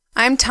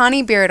I'm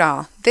Tawny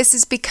Beardall. This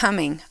is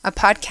Becoming, a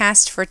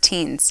podcast for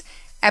teens.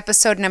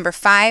 Episode number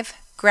 5,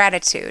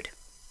 Gratitude.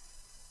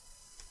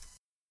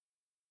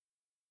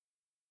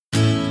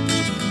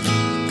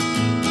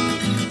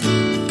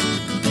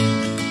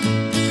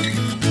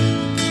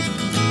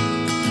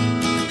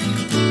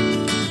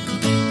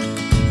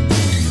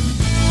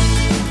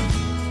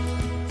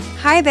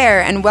 Hi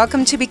there, and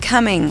welcome to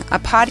Becoming, a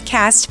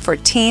podcast for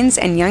teens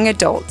and young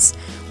adults,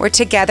 where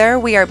together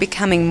we are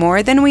becoming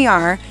more than we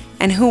are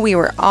and who we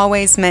were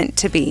always meant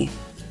to be.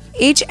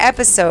 Each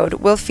episode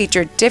will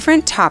feature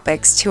different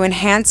topics to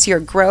enhance your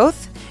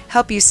growth,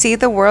 help you see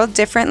the world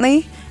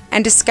differently,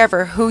 and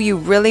discover who you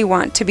really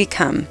want to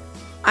become.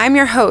 I'm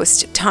your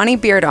host, Tawny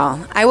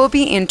Beardall. I will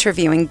be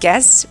interviewing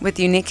guests with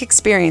unique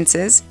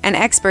experiences and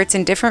experts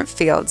in different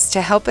fields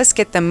to help us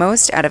get the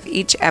most out of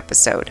each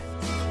episode.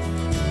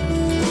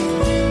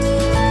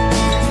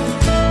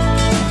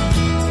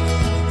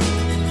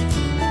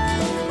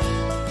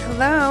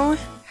 Hello,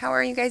 how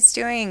are you guys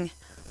doing?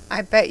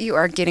 I bet you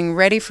are getting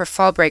ready for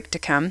fall break to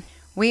come.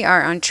 We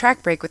are on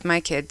track break with my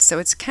kids, so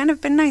it's kind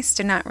of been nice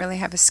to not really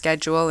have a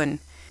schedule and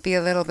be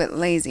a little bit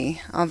lazy,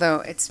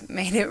 although it's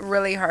made it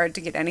really hard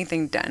to get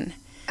anything done.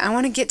 I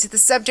want to get to the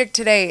subject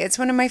today. It's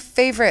one of my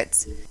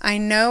favorites. I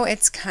know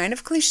it's kind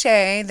of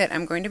cliche that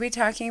I'm going to be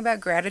talking about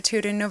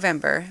gratitude in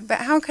November, but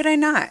how could I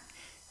not?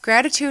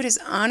 Gratitude is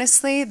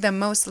honestly the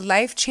most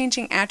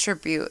life-changing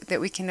attribute that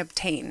we can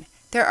obtain.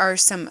 There are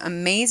some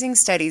amazing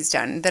studies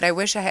done that I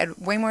wish I had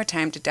way more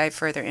time to dive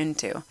further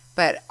into.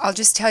 But I'll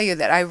just tell you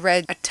that I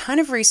read a ton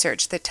of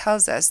research that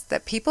tells us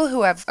that people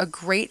who have a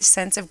great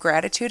sense of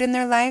gratitude in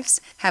their lives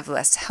have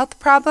less health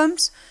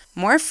problems,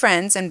 more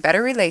friends and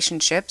better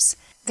relationships.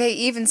 They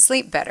even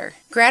sleep better.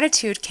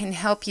 Gratitude can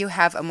help you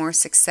have a more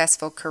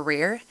successful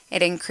career.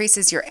 It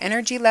increases your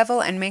energy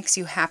level and makes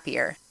you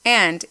happier.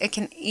 And it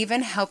can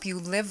even help you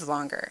live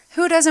longer.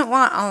 Who doesn't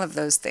want all of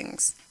those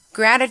things?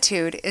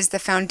 Gratitude is the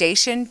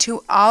foundation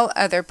to all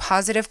other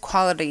positive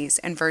qualities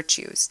and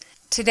virtues.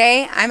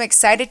 Today, I'm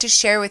excited to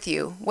share with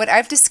you what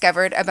I've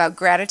discovered about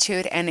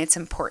gratitude and its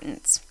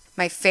importance.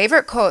 My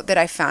favorite quote that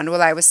I found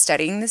while I was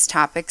studying this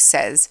topic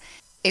says,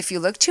 "If you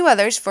look to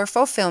others for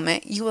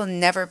fulfillment, you will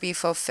never be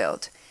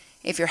fulfilled.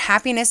 If your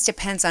happiness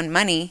depends on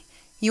money,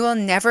 you will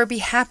never be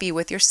happy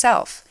with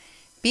yourself.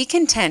 Be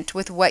content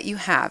with what you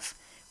have.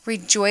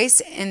 Rejoice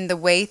in the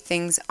way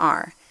things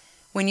are.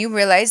 When you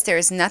realize there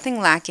is nothing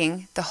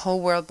lacking, the whole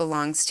world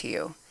belongs to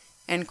you."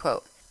 End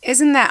quote.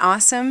 Isn't that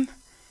awesome?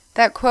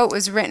 That quote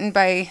was written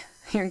by,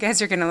 you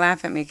guys are going to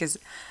laugh at me because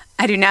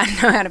I do not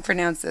know how to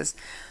pronounce this,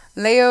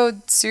 Lao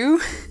Tzu.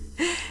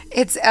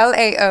 It's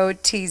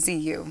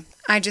Laotzu.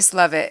 I just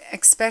love it,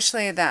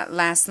 especially that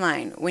last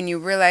line, when you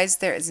realize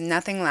there is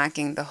nothing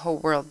lacking, the whole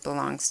world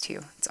belongs to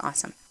you. It's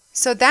awesome.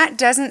 So that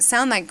doesn't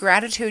sound like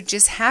gratitude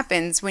just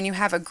happens when you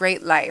have a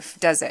great life,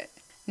 does it?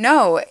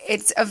 No,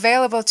 it's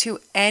available to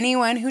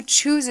anyone who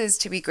chooses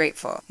to be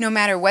grateful. No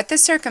matter what the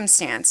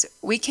circumstance,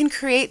 we can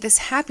create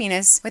this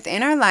happiness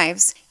within our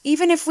lives,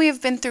 even if we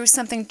have been through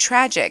something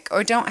tragic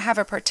or don't have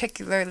a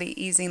particularly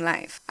easy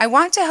life. I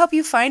want to help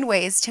you find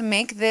ways to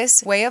make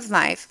this way of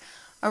life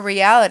a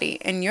reality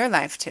in your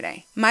life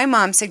today. My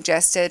mom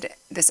suggested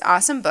this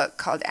awesome book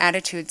called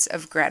Attitudes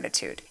of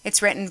Gratitude.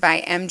 It's written by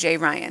M.J.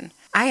 Ryan.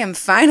 I am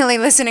finally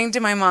listening to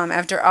my mom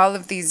after all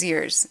of these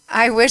years.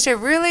 I wish I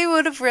really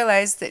would have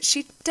realized that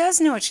she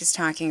does know what she's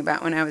talking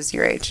about when I was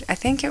your age. I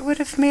think it would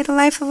have made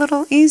life a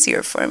little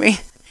easier for me.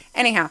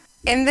 Anyhow,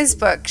 in this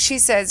book, she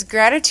says,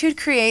 gratitude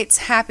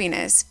creates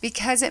happiness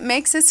because it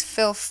makes us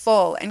feel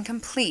full and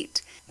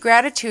complete.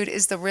 Gratitude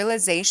is the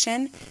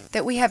realization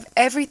that we have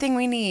everything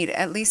we need,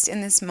 at least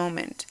in this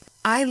moment.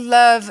 I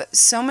love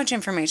so much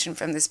information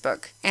from this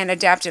book and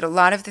adapted a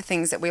lot of the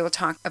things that we will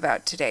talk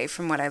about today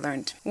from what I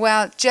learned.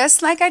 Well,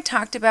 just like I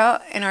talked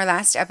about in our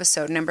last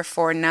episode, number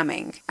 4,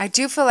 numbing, I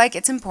do feel like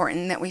it's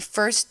important that we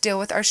first deal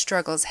with our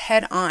struggles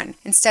head on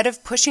instead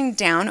of pushing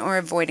down or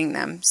avoiding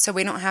them so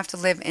we don't have to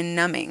live in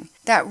numbing.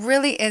 That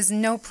really is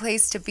no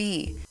place to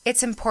be.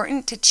 It's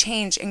important to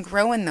change and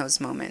grow in those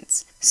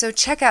moments. So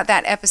check out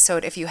that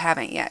episode if you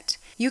haven't yet.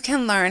 You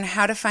can learn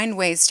how to find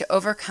ways to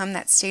overcome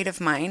that state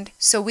of mind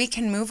so we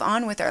can move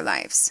on with our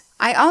lives.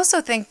 I also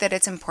think that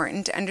it's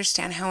important to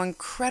understand how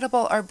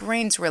incredible our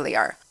brains really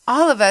are.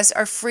 All of us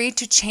are free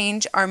to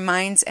change our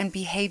minds and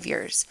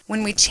behaviors.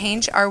 When we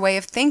change our way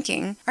of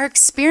thinking, our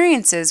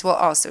experiences will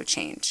also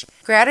change.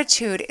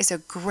 Gratitude is a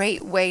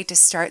great way to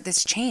start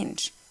this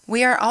change.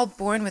 We are all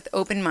born with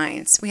open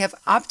minds. We have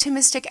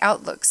optimistic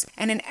outlooks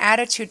and an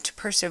attitude to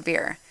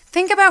persevere.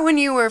 Think about when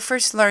you were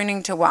first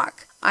learning to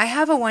walk. I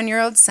have a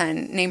 1-year-old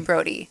son named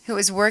Brody who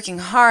is working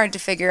hard to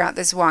figure out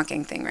this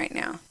walking thing right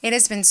now. It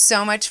has been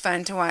so much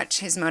fun to watch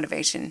his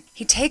motivation.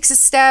 He takes a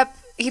step,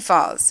 he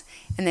falls,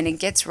 and then he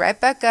gets right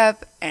back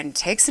up and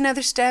takes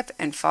another step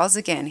and falls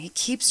again. He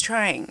keeps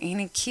trying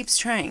and he keeps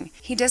trying.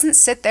 He doesn't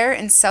sit there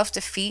in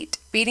self-defeat,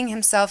 beating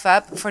himself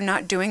up for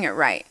not doing it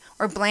right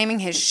or blaming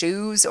his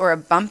shoes or a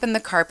bump in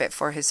the carpet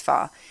for his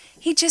fall.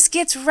 He just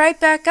gets right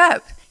back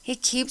up. He He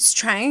keeps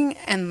trying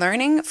and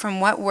learning from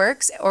what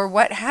works or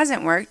what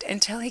hasn't worked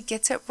until he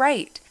gets it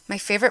right. My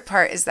favorite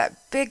part is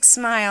that big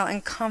smile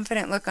and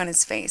confident look on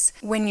his face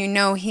when you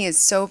know he is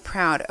so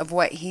proud of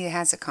what he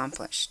has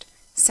accomplished.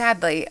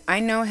 Sadly, I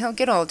know he'll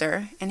get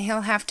older and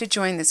he'll have to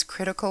join this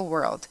critical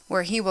world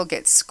where he will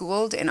get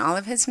schooled in all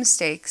of his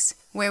mistakes,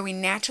 where we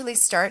naturally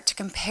start to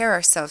compare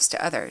ourselves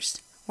to others,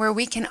 where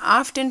we can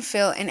often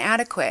feel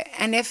inadequate,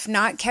 and if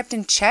not kept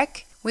in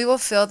check, we will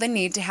feel the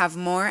need to have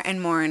more and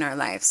more in our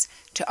lives,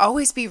 to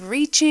always be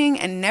reaching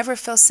and never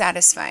feel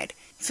satisfied,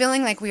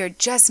 feeling like we are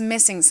just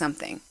missing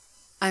something.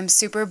 I'm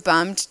super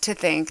bummed to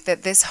think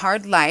that this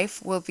hard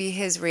life will be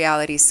his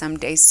reality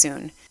someday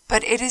soon.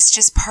 But it is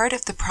just part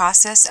of the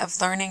process of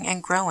learning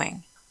and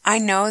growing. I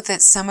know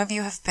that some of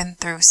you have been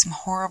through some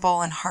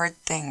horrible and hard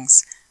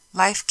things.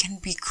 Life can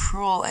be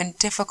cruel and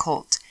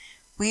difficult.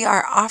 We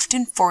are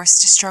often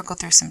forced to struggle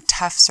through some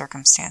tough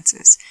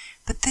circumstances.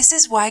 But this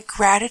is why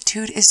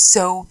gratitude is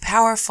so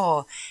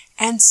powerful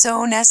and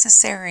so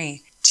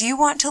necessary. Do you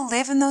want to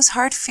live in those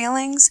hard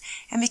feelings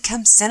and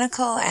become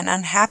cynical and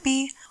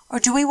unhappy? Or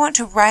do we want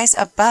to rise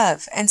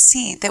above and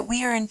see that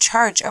we are in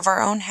charge of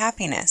our own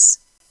happiness?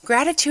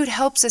 Gratitude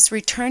helps us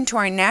return to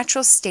our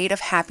natural state of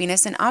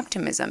happiness and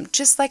optimism,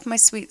 just like my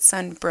sweet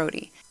son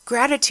Brody.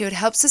 Gratitude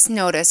helps us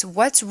notice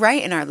what's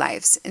right in our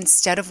lives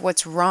instead of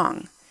what's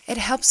wrong. It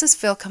helps us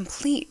feel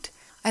complete.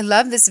 I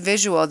love this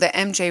visual that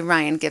MJ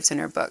Ryan gives in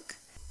her book.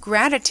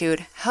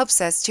 Gratitude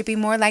helps us to be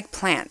more like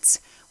plants,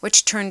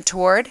 which turn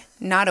toward,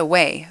 not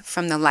away,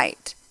 from the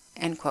light.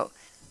 End quote.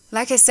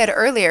 Like I said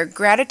earlier,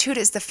 gratitude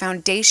is the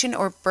foundation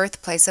or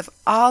birthplace of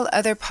all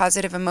other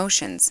positive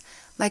emotions,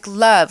 like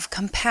love,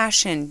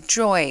 compassion,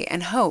 joy,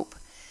 and hope.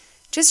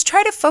 Just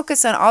try to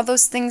focus on all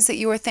those things that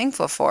you are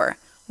thankful for.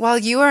 While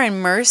you are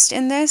immersed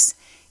in this,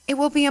 it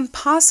will be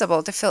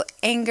impossible to feel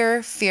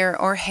anger, fear,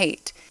 or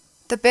hate.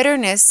 The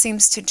bitterness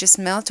seems to just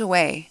melt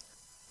away.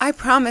 I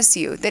promise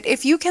you that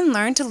if you can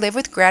learn to live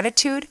with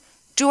gratitude,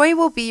 joy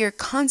will be your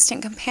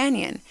constant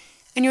companion,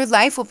 and your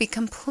life will be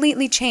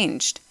completely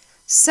changed.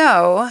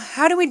 So,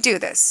 how do we do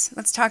this?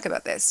 Let's talk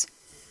about this.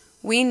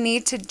 We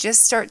need to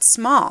just start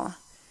small.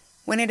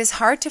 When it is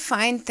hard to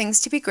find things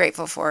to be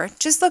grateful for,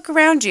 just look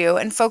around you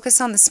and focus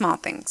on the small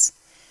things.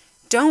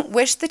 Don't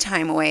wish the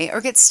time away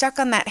or get stuck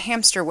on that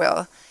hamster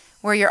wheel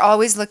where you're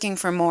always looking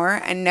for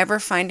more and never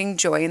finding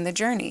joy in the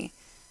journey.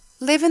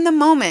 Live in the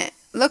moment.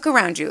 Look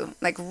around you,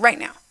 like right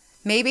now.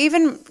 Maybe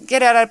even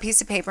get out a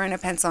piece of paper and a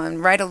pencil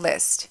and write a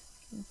list.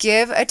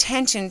 Give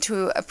attention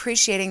to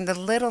appreciating the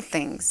little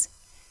things.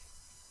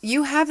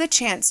 You have the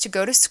chance to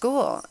go to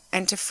school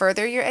and to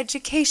further your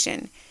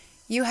education.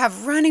 You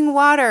have running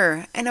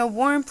water and a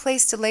warm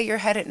place to lay your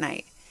head at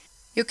night.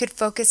 You could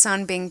focus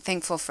on being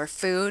thankful for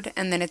food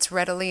and that it's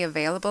readily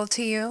available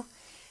to you,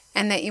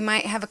 and that you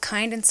might have a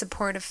kind and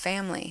supportive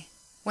family.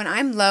 When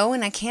I'm low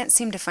and I can't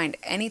seem to find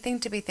anything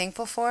to be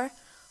thankful for,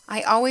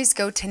 I always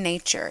go to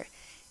nature.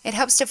 It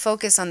helps to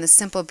focus on the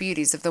simple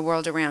beauties of the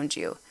world around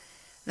you,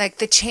 like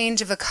the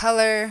change of a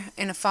color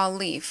in a fall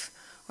leaf,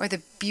 or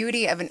the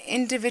beauty of an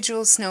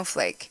individual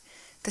snowflake,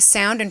 the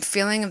sound and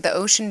feeling of the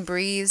ocean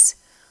breeze,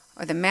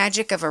 or the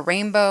magic of a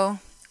rainbow,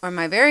 or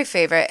my very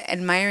favorite,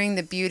 admiring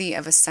the beauty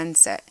of a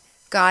sunset.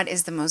 God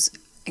is the most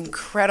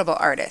incredible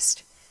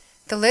artist.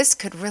 The list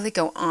could really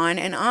go on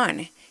and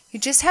on. You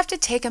just have to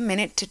take a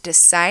minute to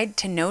decide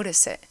to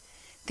notice it.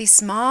 These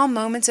small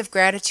moments of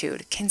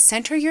gratitude can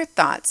center your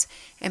thoughts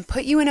and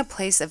put you in a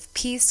place of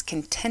peace,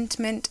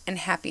 contentment, and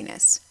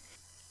happiness.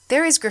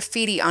 There is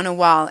graffiti on a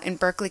wall in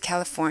Berkeley,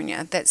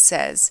 California that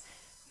says,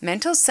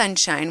 "Mental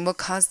sunshine will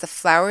cause the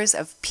flowers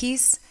of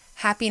peace,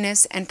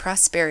 happiness, and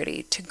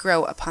prosperity to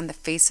grow upon the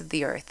face of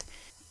the earth.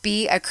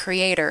 Be a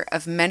creator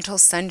of mental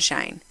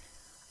sunshine."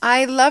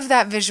 I love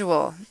that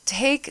visual.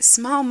 Take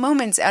small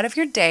moments out of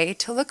your day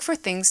to look for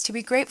things to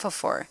be grateful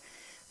for.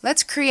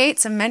 Let's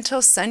create some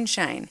mental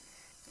sunshine.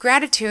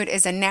 Gratitude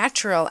is a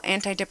natural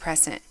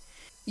antidepressant.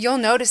 You'll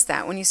notice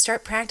that when you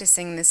start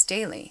practicing this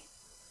daily.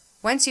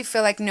 Once you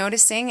feel like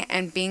noticing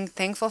and being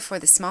thankful for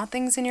the small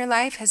things in your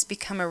life has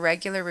become a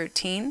regular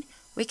routine,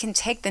 we can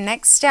take the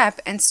next step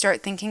and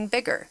start thinking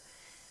bigger.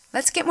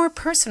 Let's get more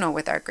personal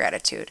with our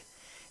gratitude.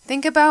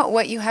 Think about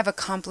what you have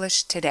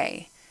accomplished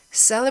today.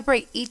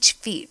 Celebrate each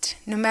feat,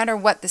 no matter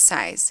what the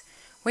size.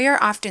 We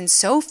are often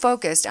so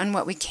focused on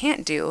what we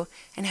can't do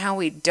and how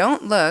we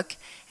don't look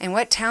and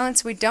what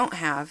talents we don't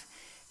have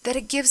that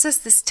it gives us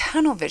this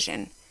tunnel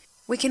vision.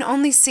 We can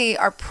only see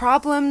our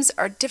problems,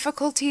 our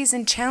difficulties,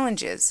 and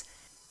challenges.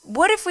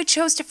 What if we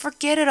chose to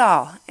forget it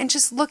all and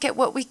just look at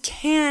what we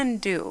can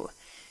do?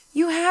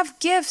 You have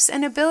gifts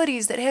and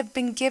abilities that have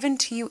been given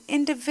to you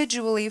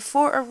individually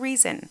for a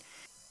reason.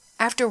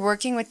 After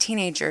working with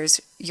teenagers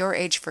your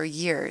age for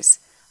years,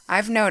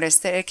 I've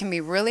noticed that it can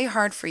be really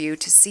hard for you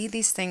to see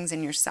these things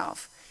in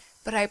yourself.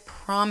 But I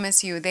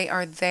promise you they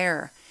are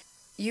there.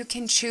 You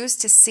can choose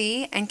to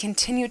see and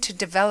continue to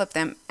develop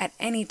them at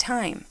any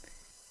time.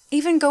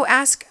 Even go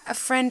ask a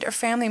friend or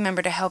family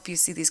member to help you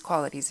see these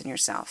qualities in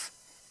yourself.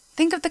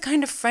 Think of the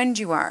kind of friend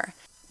you are,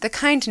 the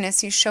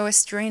kindness you show a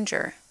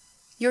stranger.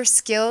 your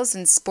skills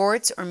in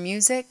sports or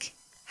music,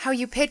 how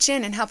you pitch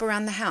in and help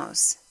around the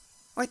house.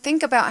 Or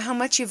think about how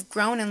much you've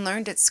grown and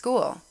learned at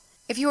school.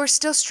 If you are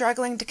still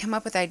struggling to come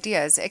up with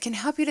ideas, it can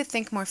help you to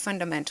think more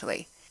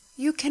fundamentally.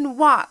 You can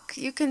walk,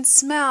 you can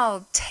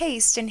smell,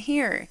 taste, and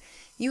hear.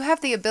 You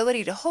have the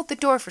ability to hold the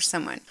door for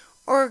someone,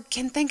 or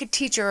can thank a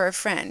teacher or a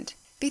friend.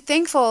 Be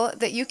thankful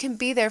that you can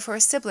be there for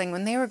a sibling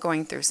when they were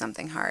going through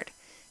something hard.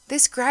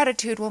 This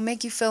gratitude will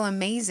make you feel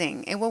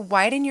amazing. It will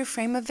widen your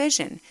frame of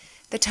vision.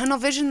 The tunnel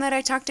vision that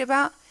I talked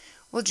about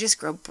will just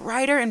grow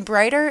brighter and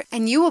brighter,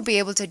 and you will be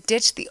able to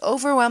ditch the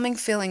overwhelming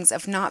feelings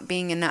of not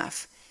being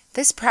enough.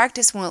 This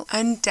practice will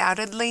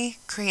undoubtedly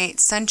create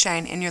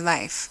sunshine in your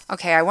life.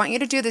 Okay, I want you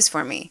to do this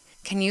for me.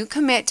 Can you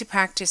commit to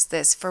practice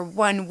this for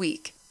 1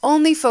 week?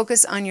 Only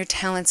focus on your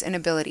talents and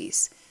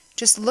abilities.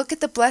 Just look at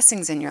the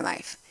blessings in your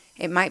life.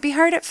 It might be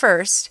hard at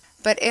first,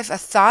 but if a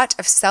thought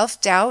of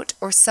self-doubt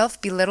or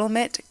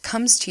self-belittlement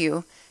comes to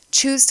you,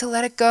 choose to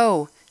let it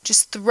go.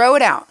 Just throw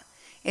it out.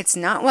 It's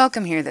not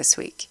welcome here this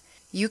week.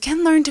 You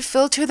can learn to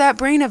filter that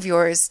brain of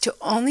yours to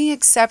only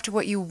accept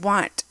what you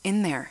want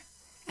in there.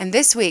 And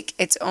this week,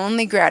 it's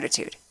only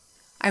gratitude.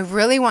 I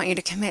really want you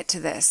to commit to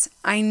this.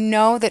 I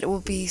know that it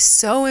will be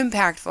so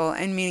impactful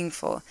and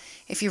meaningful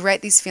if you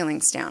write these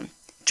feelings down.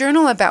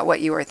 Journal about what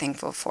you are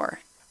thankful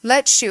for.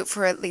 Let's shoot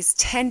for at least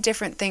 10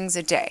 different things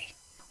a day.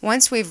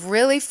 Once we've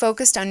really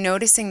focused on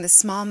noticing the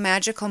small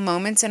magical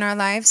moments in our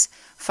lives,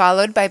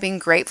 followed by being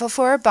grateful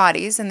for our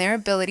bodies and their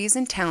abilities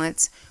and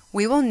talents,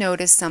 we will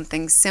notice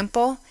something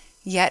simple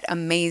yet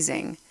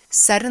amazing.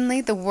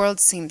 Suddenly, the world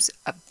seems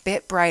a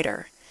bit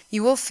brighter.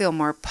 You will feel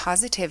more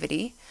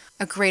positivity,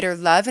 a greater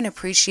love and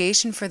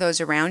appreciation for those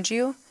around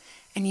you,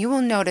 and you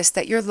will notice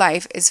that your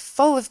life is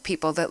full of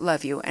people that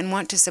love you and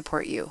want to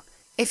support you.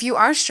 If you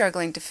are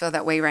struggling to feel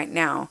that way right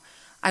now,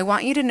 I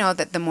want you to know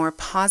that the more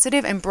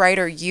positive and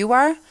brighter you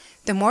are,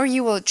 the more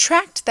you will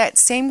attract that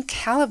same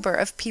caliber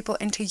of people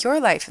into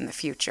your life in the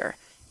future.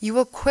 You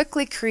will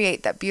quickly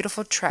create that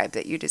beautiful tribe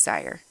that you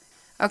desire.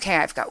 Okay,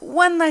 I've got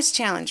one last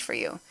challenge for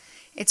you.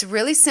 It's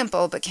really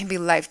simple but can be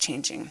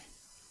life-changing.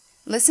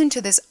 Listen to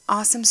this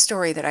awesome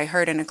story that I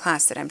heard in a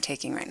class that I'm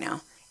taking right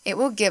now. It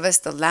will give us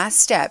the last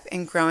step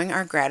in growing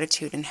our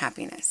gratitude and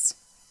happiness.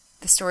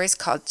 The story is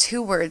called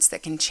 2 Words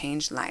That Can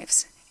Change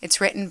Lives. It's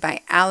written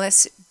by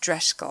Alice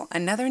Dreschel,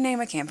 another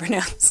name I can't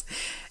pronounce,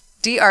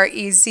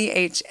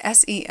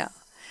 Drezhsel.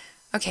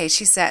 Okay,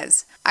 she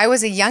says, I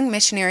was a young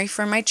missionary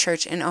for my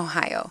church in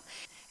Ohio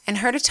and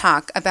heard a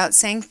talk about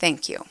saying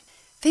thank you.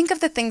 Think of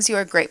the things you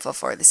are grateful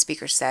for, the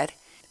speaker said.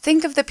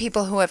 Think of the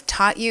people who have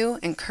taught you,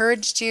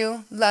 encouraged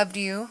you, loved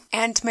you,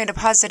 and made a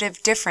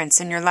positive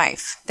difference in your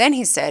life. Then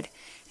he said,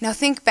 now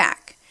think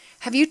back.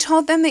 Have you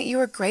told them that you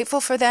are grateful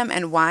for them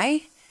and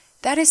why?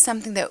 That is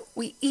something that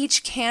we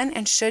each can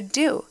and should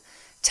do.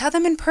 Tell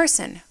them in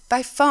person,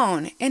 by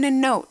phone, in a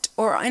note,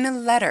 or in a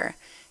letter.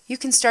 You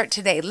can start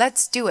today.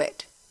 Let's do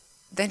it.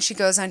 Then she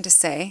goes on to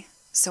say,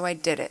 so I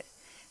did it.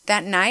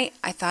 That night,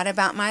 I thought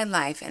about my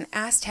life and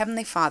asked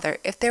Heavenly Father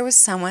if there was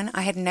someone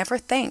I had never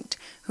thanked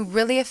who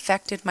really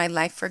affected my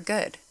life for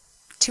good.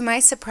 To my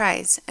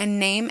surprise, a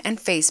name and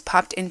face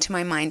popped into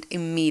my mind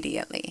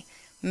immediately.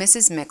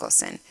 Mrs.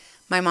 Mickelson,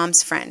 my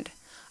mom's friend.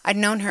 I'd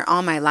known her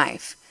all my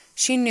life.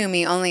 She knew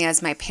me only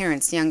as my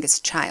parents'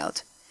 youngest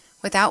child.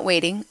 Without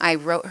waiting, I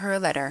wrote her a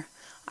letter.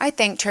 I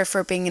thanked her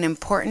for being an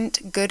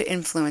important, good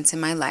influence in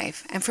my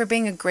life and for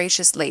being a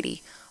gracious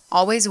lady,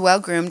 always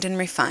well-groomed and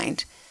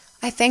refined.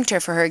 I thanked her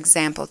for her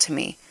example to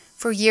me.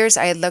 For years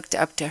I had looked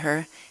up to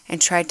her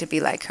and tried to be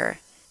like her.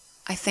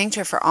 I thanked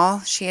her for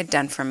all she had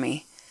done for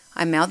me.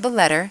 I mailed the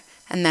letter,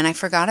 and then I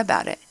forgot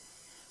about it.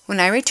 When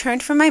I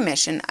returned from my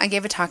mission, I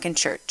gave a talk in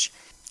church.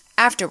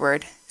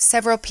 Afterward,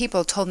 several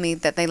people told me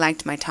that they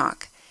liked my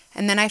talk,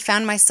 and then I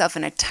found myself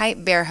in a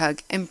tight bear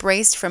hug,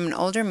 embraced from an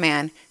older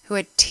man who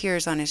had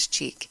tears on his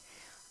cheek.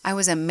 I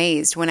was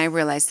amazed when I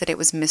realized that it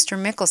was Mr.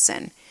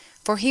 Mickelson,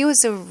 for he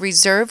was a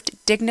reserved,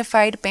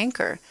 dignified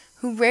banker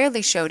who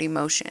rarely showed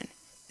emotion.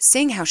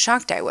 Seeing how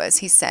shocked I was,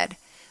 he said,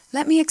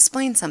 "Let me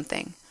explain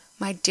something.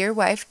 My dear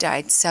wife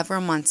died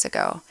several months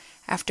ago,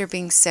 after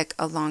being sick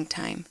a long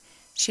time.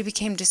 She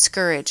became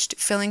discouraged,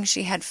 feeling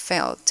she had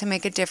failed to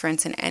make a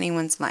difference in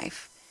anyone's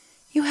life.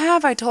 You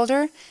have, I told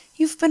her.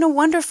 You've been a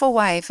wonderful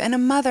wife and a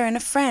mother and a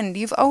friend.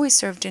 You've always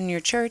served in your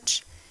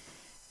church."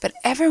 "But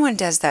everyone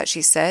does that,"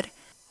 she said.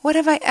 "What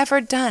have I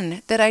ever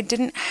done that I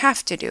didn't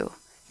have to do,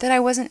 that I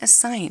wasn't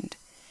assigned?"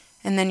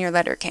 And then your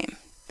letter came.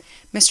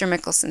 Mr.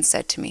 Mickelson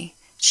said to me.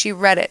 She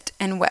read it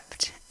and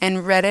wept,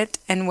 and read it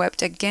and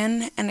wept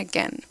again and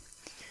again.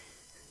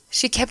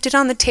 She kept it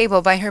on the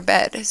table by her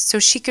bed so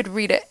she could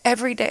read it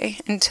every day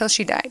until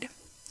she died.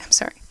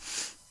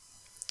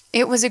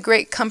 It was a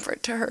great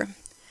comfort to her.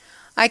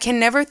 I can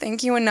never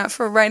thank you enough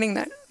for writing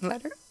that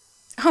letter.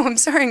 I'm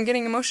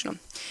getting emotional.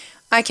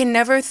 I can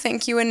never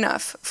thank you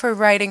enough for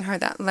writing her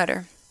that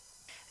letter.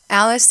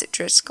 Alice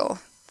Driscoll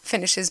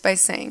finishes by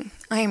saying,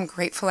 I am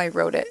grateful I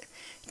wrote it.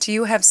 Do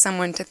you have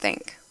someone to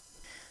thank?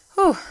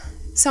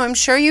 So I'm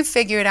sure you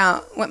figured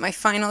out what my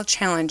final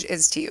challenge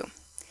is to you.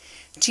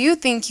 Do you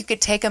think you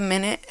could take a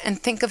minute and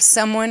think of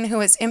someone who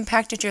has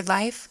impacted your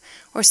life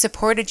or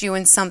supported you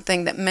in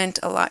something that meant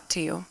a lot to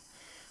you?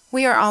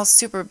 We are all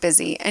super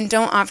busy and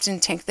don't often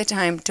take the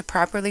time to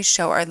properly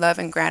show our love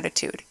and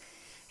gratitude.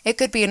 It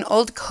could be an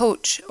old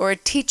coach or a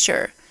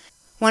teacher,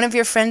 one of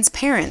your friend's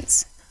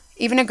parents,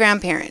 even a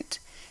grandparent,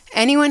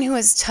 anyone who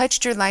has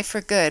touched your life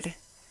for good.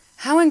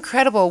 How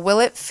incredible will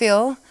it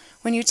feel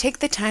when you take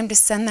the time to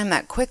send them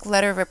that quick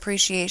letter of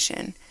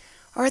appreciation,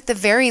 or at the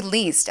very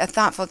least, a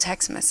thoughtful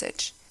text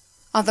message?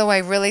 Although I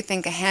really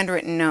think a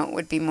handwritten note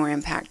would be more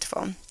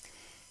impactful.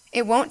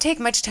 It won't take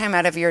much time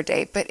out of your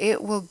day, but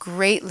it will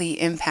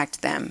greatly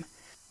impact them.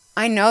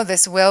 I know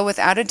this will,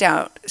 without a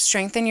doubt,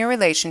 strengthen your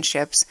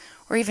relationships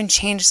or even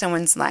change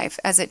someone's life,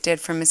 as it did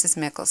for Mrs.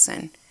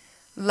 Mickelson.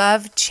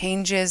 Love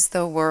changes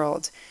the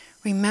world.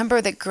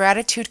 Remember that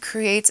gratitude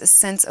creates a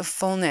sense of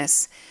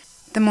fullness.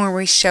 The more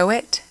we show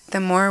it, the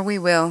more we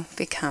will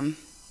become.